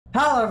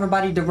Hello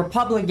everybody,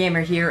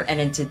 TheRepublicGamer here, and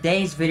in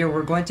today's video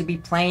we're going to be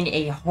playing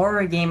a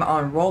horror game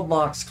on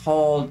Roblox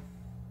called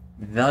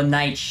The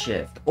Night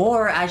Shift.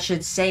 Or I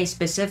should say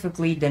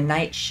specifically the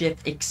Night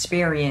Shift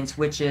Experience,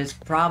 which is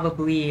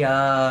probably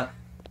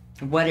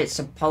what it's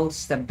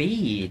supposed to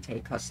be.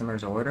 Take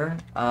customer's order.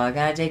 Can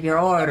I take your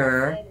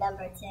order? Food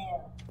number 2.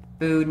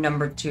 Food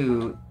number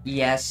 2.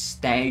 Yes,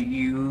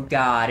 you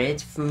got it.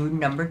 Food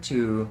number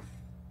 2.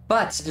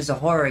 But it's a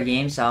horror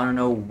game, so I don't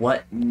know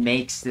what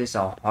makes this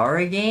a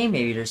horror game.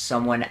 Maybe there's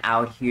someone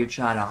out here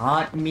trying to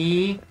haunt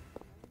me.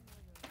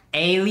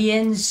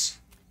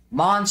 Aliens?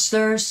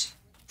 Monsters?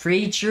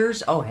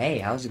 Creatures? Oh, hey,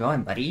 how's it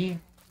going, buddy?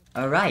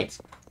 Alright.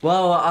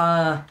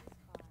 Well,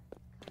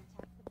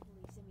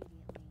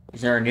 is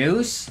there a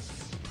news?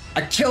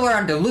 A killer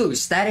on the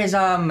loose. That is,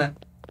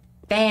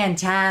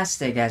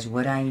 fantastic as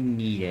what I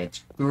needed.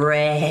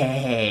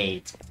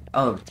 Great.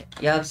 Oh,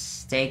 yep,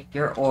 take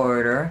your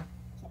order.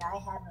 Can I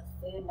have a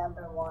food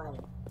number 1?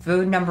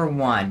 Food number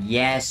 1.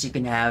 Yes, you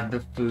can have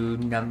the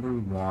food number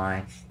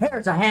 1.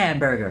 Here's a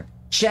hamburger,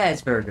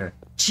 cheeseburger.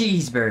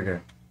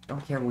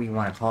 Don't care what you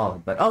want to call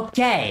it, but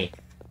okay.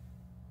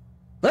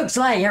 Looks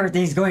like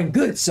everything's going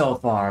good so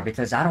far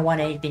because I don't want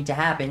anything to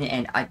happen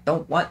and I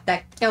don't want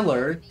that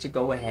killer to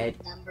go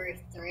ahead. Number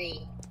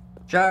 3.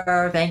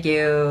 Sure, thank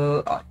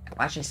you. Oh,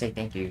 why should I say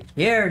thank you?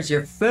 Here's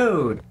your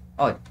food.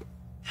 Oh,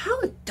 how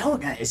a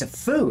donut is a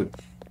food?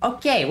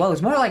 Okay, well,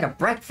 it's more like a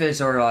breakfast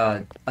or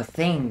a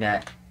thing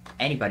that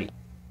anybody...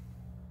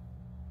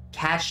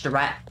 Catch the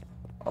rat...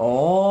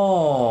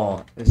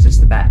 Oh, is this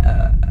the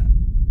bat...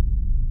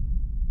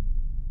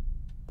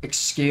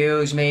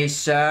 Excuse me,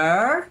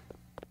 sir?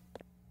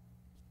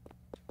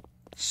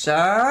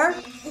 Sir?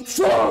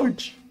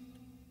 Fudge!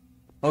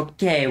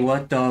 Okay,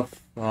 what the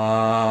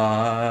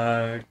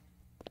fuck?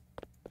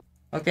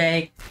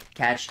 Okay,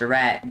 catch the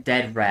rat,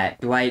 dead rat.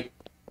 Do I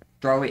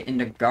throw it in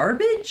the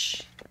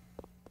garbage?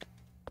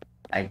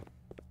 I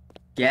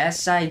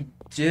guess I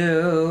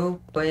do,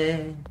 but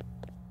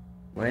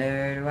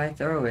where do I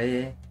throw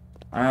it?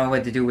 I don't know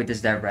what to do with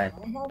this dead rat.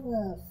 I have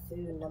a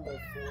food number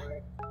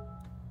 4.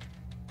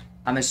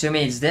 I'm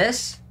assuming it's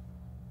this?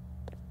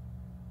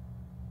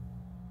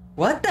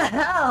 What the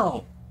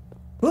hell?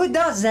 Who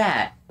does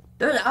that?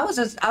 I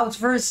was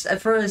for a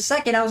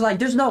second I was like,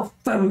 there's no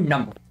food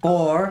number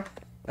 4.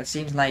 It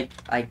seems like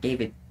I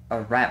gave it a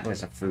rat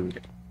was a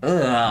food.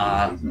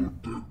 Ugh.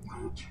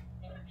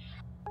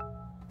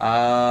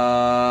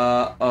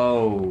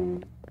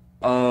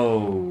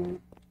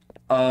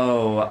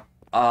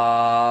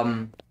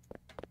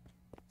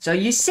 So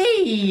you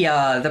see,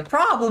 the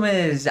problem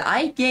is,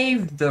 I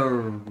gave the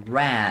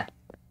rat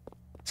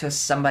to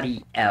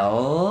somebody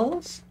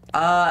else?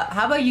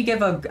 How about you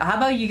get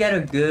a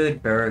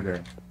good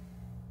burger?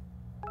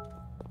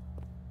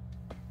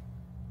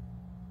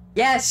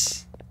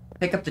 Yes!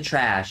 Pick up the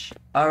trash.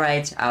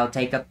 Alright, I'll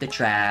take up the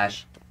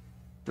trash.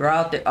 Throw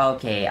out the...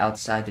 Okay,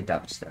 outside the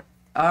dumpster.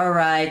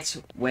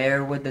 Alright,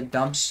 where would the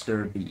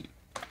dumpster be?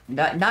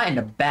 Not in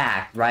the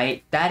back,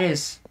 right? That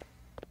is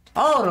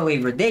totally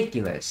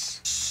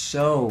ridiculous.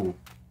 So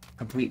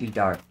completely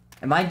dark.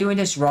 Am I doing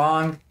this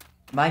wrong?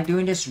 Am I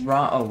doing this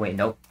wrong? Oh wait,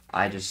 nope.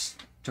 I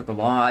took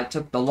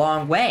the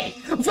long way.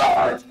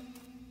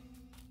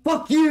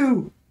 Fuck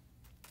you!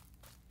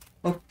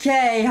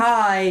 Okay,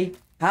 hi.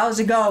 How's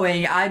it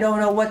going? I don't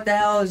know what the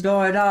hell is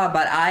going on,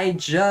 but I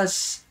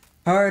just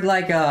heard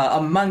like a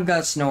Among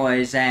Us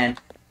noise and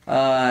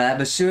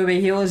I'm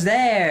assuming he was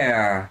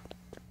there.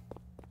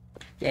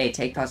 Okay,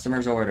 take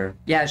customer's order.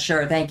 Yeah,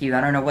 sure, thank you.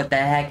 I don't know what the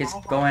heck is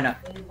going on.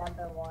 Food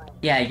number 1.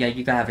 Yeah,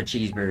 you gotta have a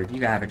cheeseburger. You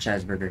gotta have a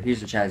cheeseburger.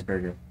 Here's a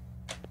cheeseburger.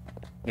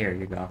 Here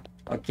you go.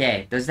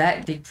 Okay, does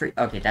that decrease?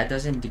 Okay, that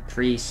doesn't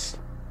decrease.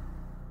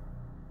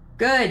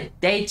 Good,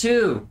 day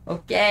 2.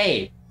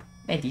 Okay.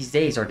 Man, these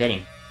days are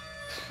getting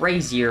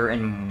crazier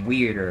and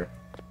weirder.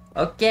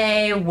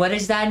 Okay, what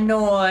is that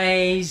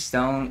noise?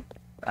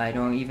 I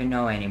don't even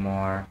know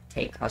anymore.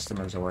 Take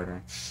customer's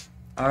order.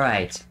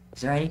 Alright.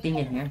 Is there anything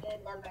in here?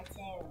 Food number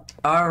 2.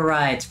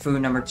 Alright,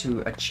 food number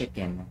 2, a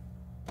chicken.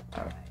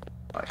 Alright.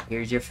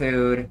 Here's your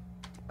food.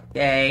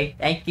 Okay,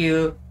 thank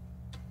you.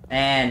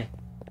 And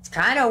it's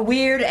kind of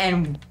weird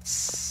and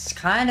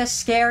kind of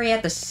scary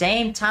at the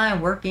same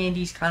time working in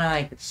these kind of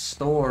like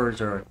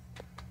stores or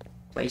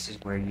places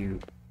where you...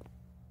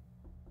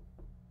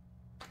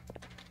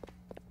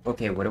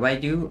 Okay, what do I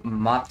do?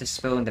 Mop the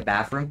spill in the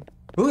bathroom?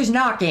 Who's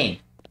knocking?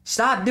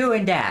 Stop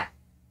doing that!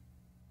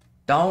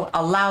 Don't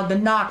allow the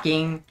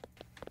knocking.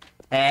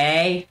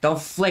 Hey, don't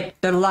flick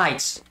the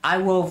lights. I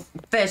will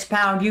fist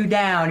pound you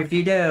down if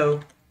you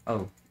do.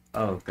 Oh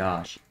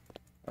gosh.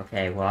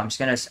 Okay, well I'm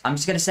just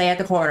gonna stay at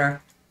the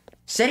corner.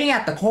 Sitting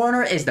at the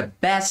corner is the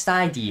best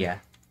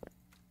idea.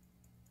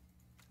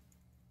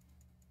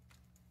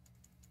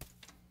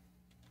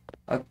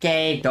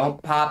 Okay,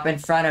 don't pop in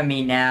front of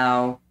me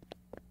now.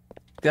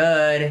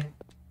 Good.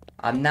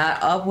 I'm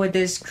not up with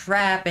this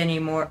crap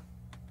anymore.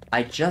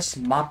 I just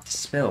mopped the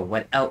spill.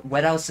 What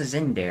else is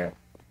in there?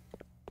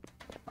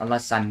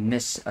 Unless I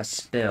miss a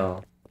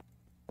spill.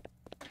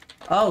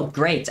 Oh,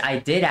 great. I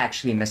did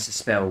actually miss a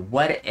spill.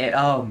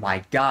 Oh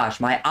my gosh,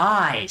 my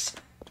eyes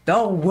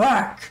don't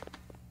work.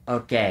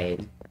 Okay.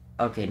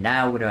 Okay,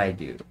 now what do I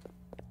do?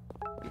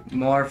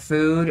 More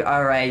food?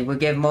 Alright, we'll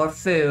give more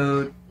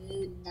food.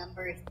 Food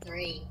number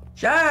 3.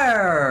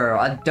 Sure!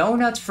 A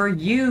donut for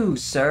you,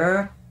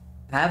 sir.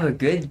 Have a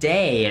good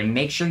day, and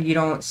make sure you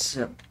don't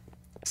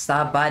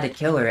stop by the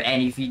killer.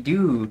 And if you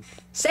do,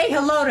 say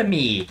hello to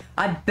me.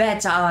 I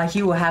bet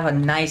he will have a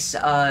nice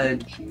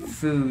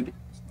food.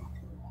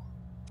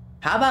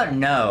 How about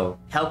no?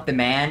 Help the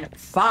man?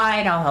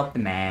 Fine, I'll help the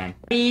man.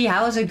 Hey,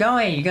 how's it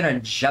going? You gonna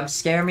jump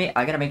scare me?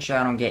 I gotta make sure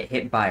I don't get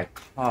hit by a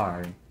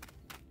car.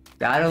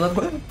 Gotta look.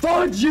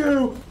 Fuck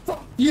you!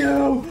 Fuck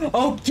you!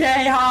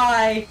 Okay,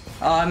 hi!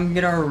 I'm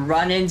gonna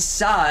run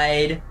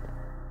inside.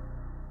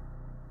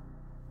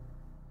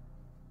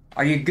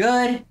 Are you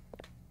good?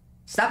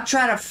 Stop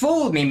trying to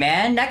fool me,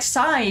 man. Next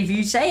time, if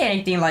you say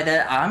anything like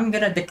that, I'm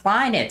gonna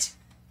decline it.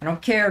 I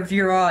don't care if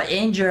you're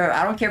injured.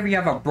 I don't care if you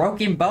have a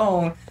broken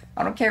bone.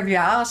 I don't care if you're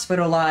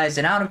hospitalized.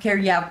 And I don't care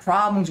if you have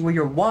problems with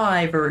your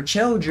wife or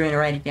children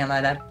or anything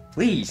like that.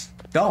 Please,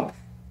 don't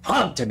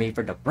come to me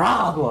for the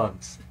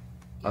problems.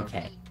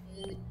 Okay.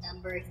 Food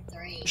number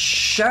 3.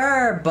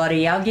 Sure,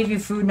 buddy. I'll give you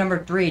food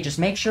number 3. Just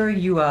make sure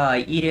you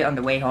eat it on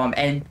the way home.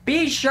 And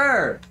be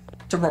sure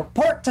to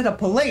report to the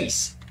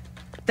police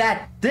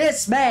that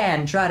this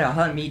man tried to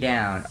hunt me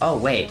down. Oh,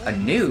 wait. A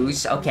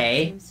news?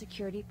 Okay.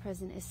 Security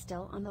prison is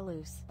still on the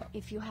loose.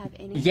 If you have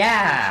any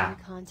Yeah.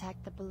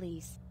 contact the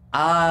police.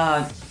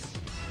 I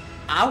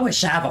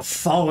wish I have a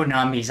phone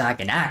on me so I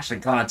can actually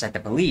contact the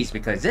police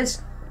because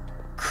this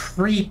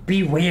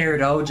creepy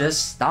weirdo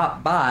just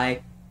stopped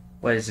by.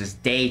 What is this,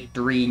 day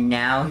 3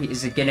 now?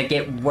 Is it gonna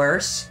get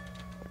worse?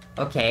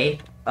 Okay.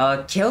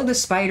 Kill the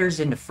spiders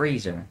in the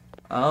freezer.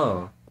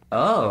 Oh.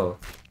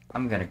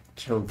 I'm gonna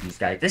kill these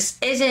guys. This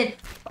isn't...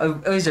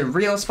 is it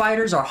real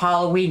spiders or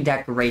Halloween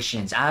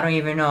decorations? I don't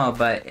even know,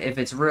 but if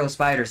it's real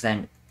spiders,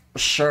 then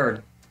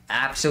sure.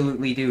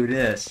 Absolutely do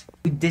this.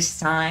 This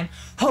time,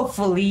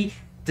 hopefully,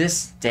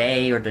 this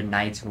day or the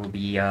night will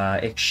be,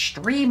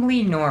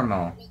 extremely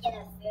normal. We get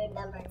a food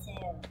number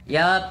 2.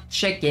 Yup,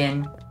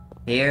 chicken.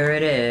 Here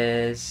it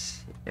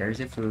is. There's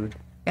your food.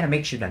 Gotta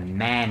make sure the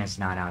man is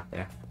not out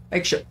there.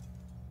 Make sure.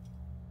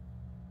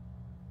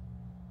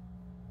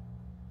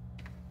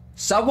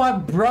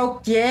 Someone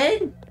broke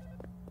in?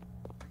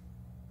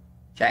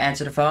 Should I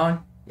answer the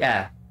phone?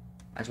 Yeah.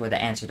 That's where to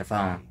answer the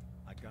phone.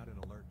 I got an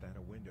alert that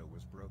a window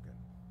was broken.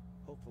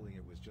 Hopefully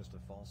it was just a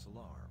false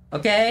alarm.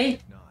 Okay.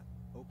 If not,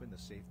 open the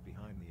safe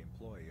behind the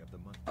employee of the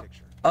month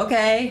picture.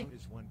 Okay. Code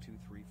is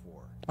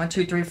 1234. 1,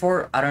 2, 3,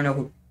 4. I don't know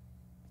who.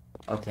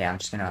 Okay, I'm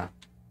just gonna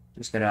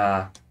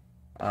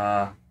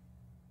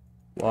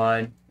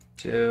 1,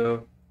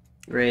 2,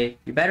 3.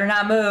 You better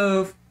not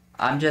move.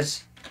 I'm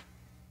just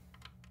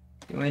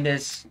doing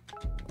this.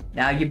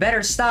 Now you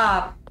better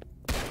stop.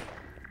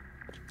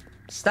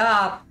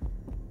 Stop.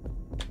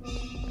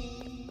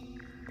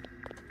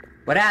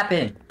 What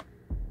happened?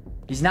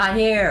 He's not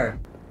here.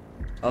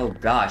 Oh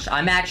gosh,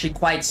 I'm actually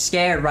quite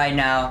scared right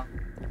now.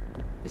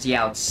 Is he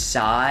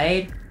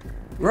outside?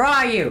 Where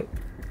are you?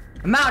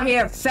 I'm out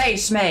here,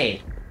 face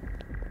me!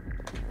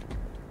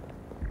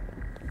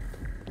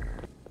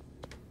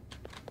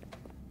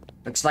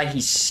 Looks like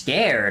he's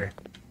scared.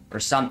 Or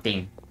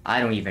something. I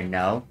don't even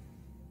know.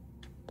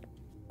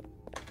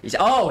 He's-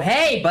 oh,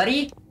 hey,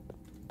 buddy!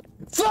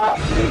 Fuck!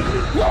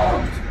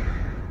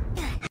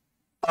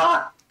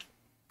 Fuck!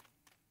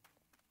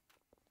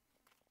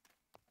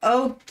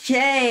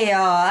 Okay,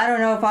 I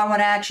don't know if I want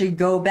to actually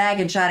go back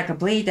and try to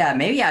complete that.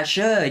 Maybe I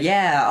should,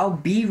 yeah. I'll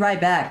be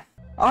right back.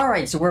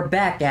 Alright, so we're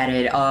back at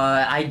it.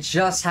 I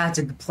just had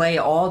to play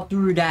all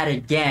through that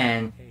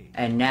again.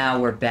 And now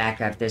we're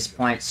back at this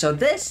point. So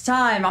this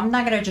time, I'm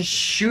not gonna just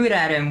shoot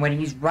at him when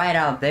he's right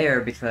out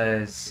there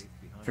because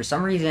for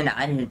some reason,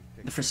 I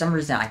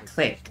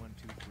clicked.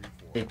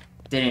 It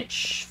didn't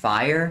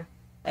fire.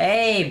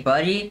 Hey,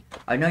 buddy.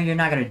 I know you're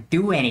not gonna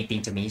do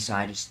anything to me, so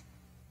I just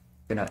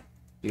gonna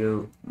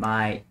do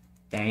my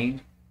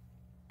thing.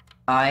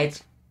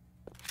 Alright.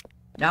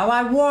 Now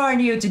I warn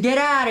you to get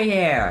out of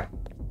here.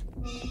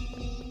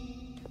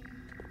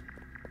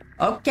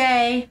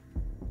 Okay.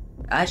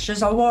 That's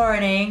just a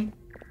warning.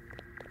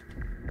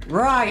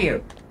 Where are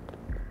you?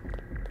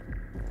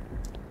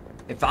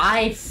 If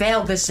I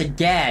fail this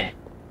again,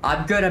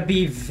 I'm gonna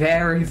be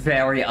very,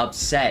 very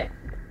upset.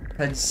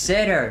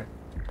 Consider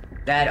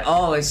that,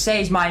 oh, it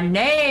says my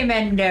name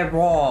in the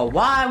wall.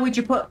 Why would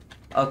you put...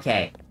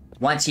 Okay.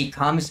 Once he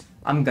comes,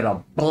 I'm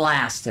gonna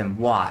blast him.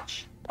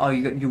 Watch. Oh,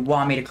 you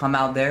want me to come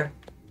out there?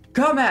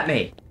 Come at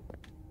me!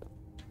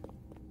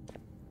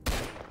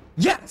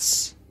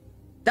 Yes!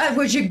 That's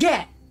what you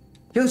get!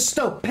 You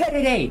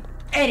stupidity!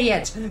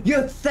 Idiots!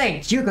 You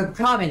think you could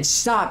come and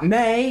stop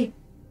me?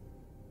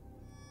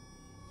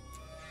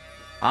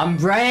 I'm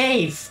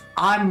brave!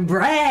 I'm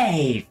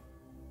brave!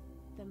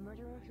 The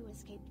murderer who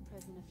escaped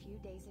prison a few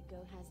days ago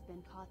has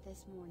been caught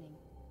this morning.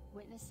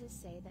 Witnesses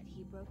say that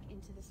he broke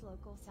into this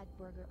local set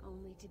burger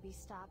only to be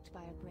stopped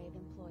by a brave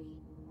employee.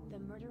 The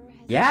murderer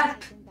has Yeah.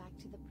 been taken back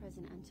to the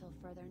prison until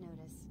further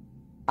notice.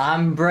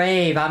 I'm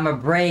brave. I'm a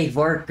brave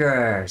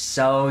worker.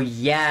 So,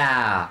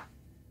 yeah.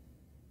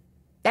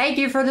 Thank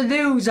you for the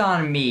news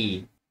on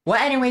me. Well,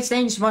 anyways,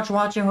 thanks so much for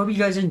watching. Hope you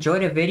guys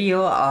enjoyed the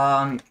video.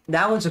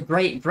 That was a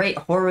great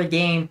horror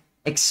game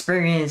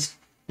experience.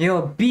 You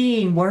know,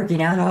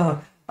 working at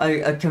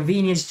a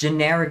convenience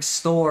generic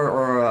store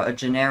or a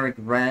generic,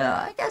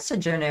 I guess a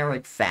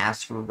generic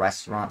fast food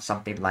restaurant,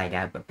 something like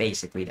that. But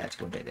basically, that's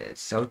what it is.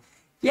 So,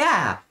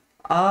 yeah.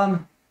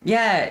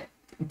 Yeah.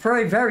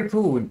 Very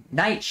cool.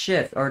 Night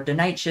Shift, or the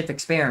Night Shift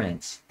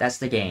Experience. That's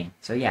the game.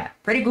 So, yeah.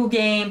 Pretty cool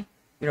game.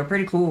 You know,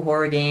 pretty cool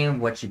horror game.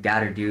 What you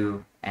gotta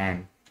do.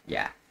 And,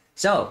 yeah.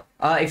 So,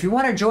 if you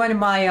want to join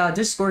my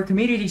Discord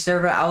community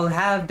server, I will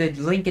have the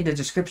link in the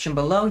description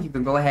below. You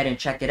can go ahead and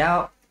check it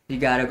out. You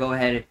gotta go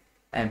ahead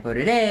and put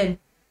it in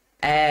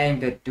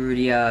and go through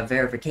the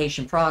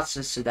verification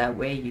process, so that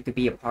way you could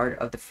be a part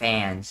of the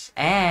fans.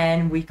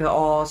 And we could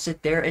all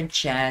sit there and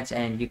chat,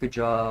 and you could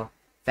draw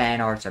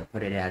fan arts or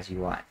put it as you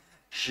want.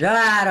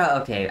 Shut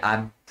up! Okay,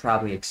 I'm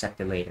probably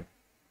accepted later.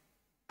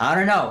 I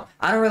don't know.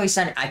 I don't really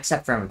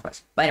accept friend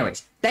requests. But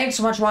anyways, thanks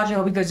so much for watching. I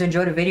hope you guys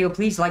enjoyed the video.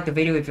 Please like the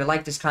video if you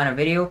like this kind of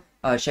video.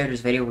 Share this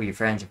video with your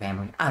friends, your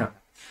family. I don't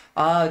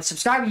know.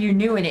 Subscribe if you're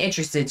new and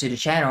interested to the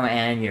channel,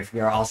 and if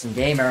you're an awesome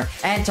gamer.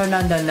 And turn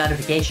on the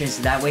notifications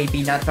so that way you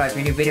be notified for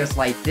new videos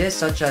like this,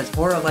 such as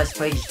horror let's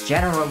plays,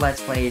 general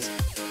let's plays,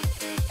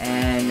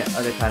 and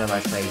other kind of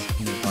let's plays.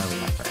 You can join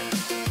with my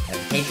friends.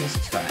 Notifications,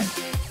 subscribe.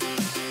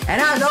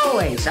 And as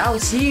always, I will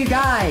see you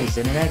guys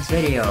in the next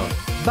video.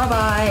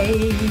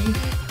 Bye-bye!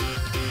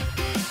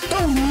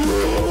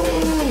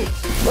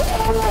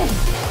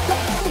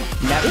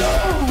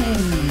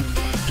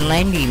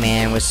 Slendy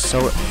Man was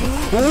so...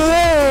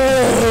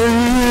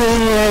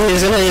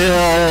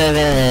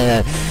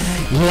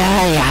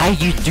 Yeah, how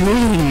you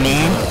doing,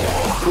 man?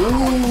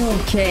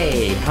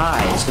 Okay,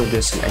 hi, let's go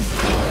this way.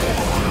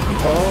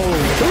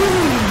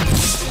 Oh,